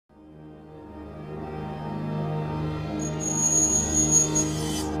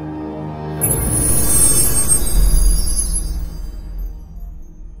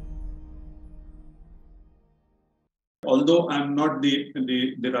although I'm not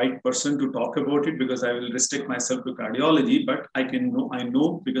the right person to talk about it because I will restrict myself to cardiology, but I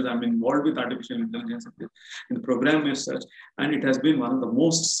know because I'm involved with artificial intelligence in the program as such, and it has been one of the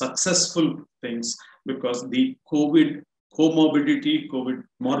most successful things because the COVID comorbidity, COVID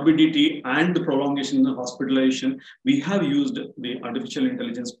morbidity, and the prolongation of hospitalization, we have used the artificial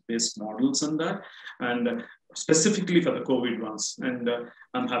intelligence-based models on that, and specifically for the COVID ones. And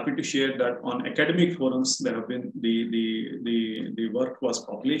I'm happy to share that on academic forums, there have been the work was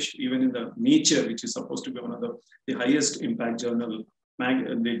published even in the Nature, which is supposed to be one of the highest impact journal,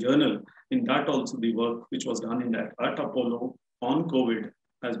 the journal. In that also, the work which was done in that at Apollo on COVID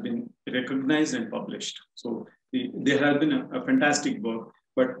has been recognized and published. So there has been a fantastic work,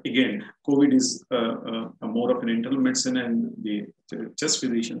 but again, COVID is more of an internal medicine and the chest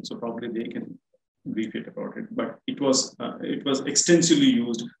physician, so probably they can brief it about it. But it was extensively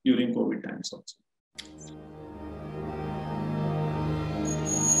used during COVID times also.